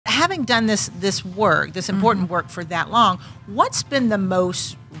having done this work, this important work for that long, what's been the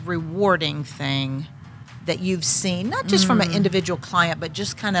most rewarding thing that you've seen, not just from an individual client, but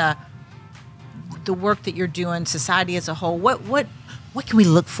just kind of the work that you're doing, society as a whole? What can we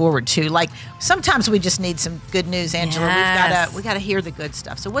look forward to? Like, sometimes we just need some good news, Angela. Yes. We gotta hear the good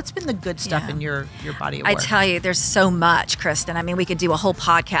stuff. So what's been the good stuff in your body of work? I tell you, there's so much, Kristen. I mean, we could do a whole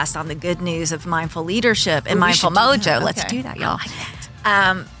podcast on the good news of mindful leadership and mindful mojo. Let's do that, y'all.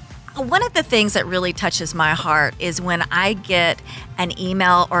 One of the things that really touches my heart is when I get an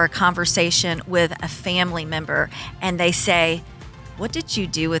email or a conversation with a family member and they say, "What did you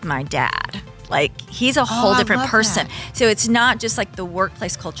do with my dad?" Like, he's a whole different person. That. So it's not just like the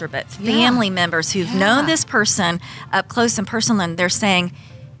workplace culture, but family members who've known this person up close and personal, and they're saying,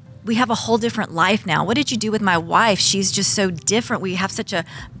 "We have a whole different life now. What did you do with my wife? She's just so different. We have such a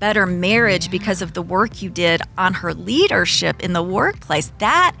better marriage because of the work you did on her leadership in the workplace."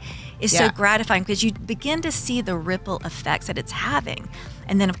 That is so gratifying because you begin to see the ripple effects that it's having.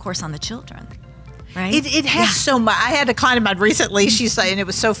 And then, of course, on the children. Right? It has so much. I had a client of mine recently. She's and it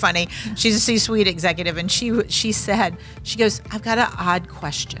was so funny. She's a C-suite executive, and she said, she goes, "I've got an odd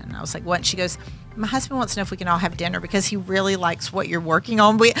question." I was like, "What?" And she goes, "My husband wants to know if we can all have dinner because he really likes what you're working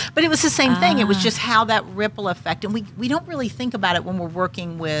on." But it was the same thing. It was just how that ripple effect, and we don't really think about it when we're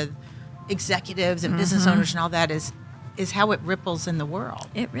working with executives and business owners and all that. Is how it ripples in the world.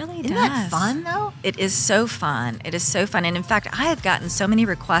 It really does. Isn't that fun, though? It is so fun. It is so fun. And in fact, I have gotten so many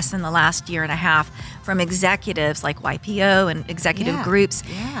requests in the last year and a half from executives like YPO and executive groups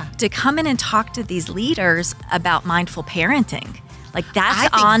to come in and talk to these leaders about mindful parenting. Like, that's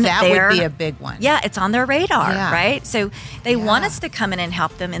on their... that would be a big one. Yeah, it's on their radar, right? So they want us to come in and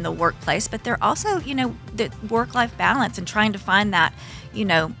help them in the workplace, but they're also, the work-life balance and trying to find that,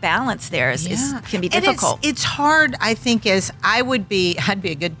 balance there can be difficult. And it's hard, I think, I'd be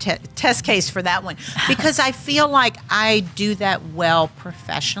a good test case for that one, because I feel like I do that well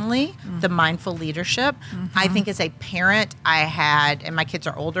professionally, the mindful leadership. I think as a parent, and my kids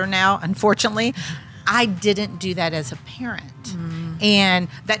are older now, unfortunately, I didn't do that as a parent. And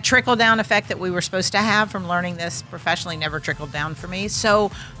that trickle-down effect that we were supposed to have from learning this professionally never trickled down for me.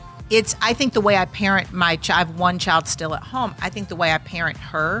 So I think the way I parent my child, I have one child still at home, I think the way I parent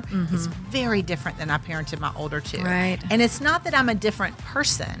her is very different than I parented my older two. Right. And it's not that I'm a different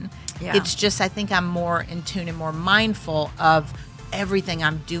person. It's just I think I'm more in tune and more mindful of everything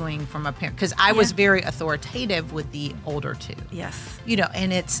I'm doing from a parent, because I was very authoritative with the older two. Yes.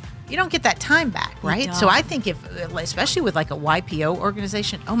 And you don't get that time back, right? So I think especially with like a YPO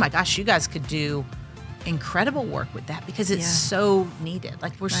organization, oh my gosh, you guys could do incredible work with that because it's so needed.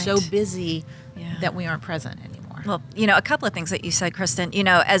 Like, we're so busy that we aren't present anymore. Well, a couple of things that you said, Kristen,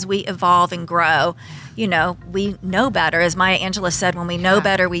 as we evolve and grow, we know better. As Maya Angelou said, when we know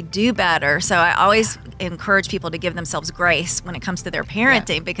better, we do better. So I always encourage people to give themselves grace when it comes to their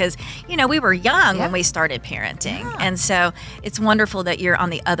parenting because, we were young when we started parenting. And so it's wonderful that you're on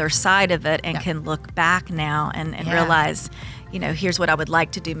the other side of it and can look back now and realize, here's what I would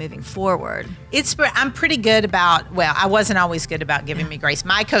like to do moving forward. I'm pretty good about, I wasn't always good about giving me grace.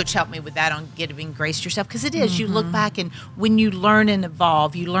 My coach helped me with that on giving grace to yourself, because it is, you look back and when you learn and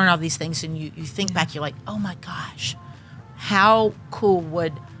evolve, you learn all these things and you think back, you're like, oh my gosh, how cool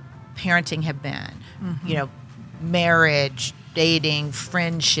would parenting have been? Marriage, dating,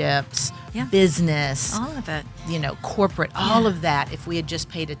 friendships, business, all of it, corporate, all of that, if we had just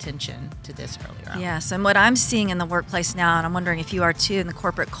paid attention to this earlier on. Yes, and what I'm seeing in the workplace now, and I'm wondering if you are too, in the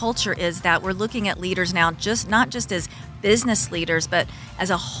corporate culture, is that we're looking at leaders now not just as business leaders, but as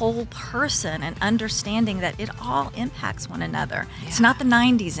a whole person, and understanding that it all impacts one another. It's not the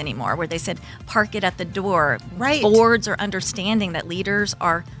 90s anymore where they said park it at the door. Right. Boards are understanding that leaders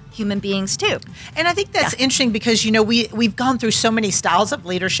are human beings too. And I think that's interesting because, we've gone through so many styles of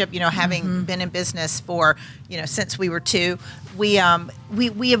leadership, having been in business for, since we were two, we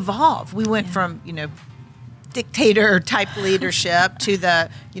evolved. We went from, dictator type leadership to the,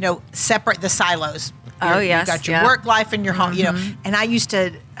 separate the silos. You got your work life and your home, and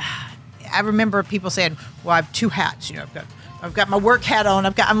I remember people saying, well, I have two hats, I've got my work hat on.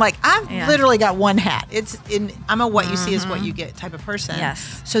 I've literally got one hat. I'm a what you see is what you get type of person.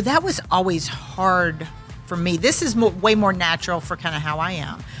 Yes. So that was always hard for me. This is way more natural for kind of how I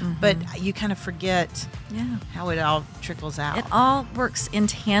am. But you kind of forget how it all trickles out. It all works in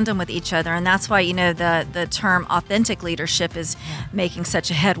tandem with each other, and that's why the term authentic leadership is making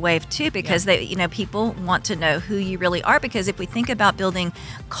such a headwave too, because people want to know who you really are. Because if we think about building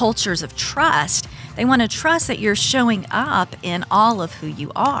cultures of trust, they want to trust that you're showing up in all of who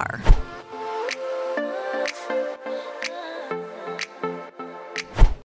you are.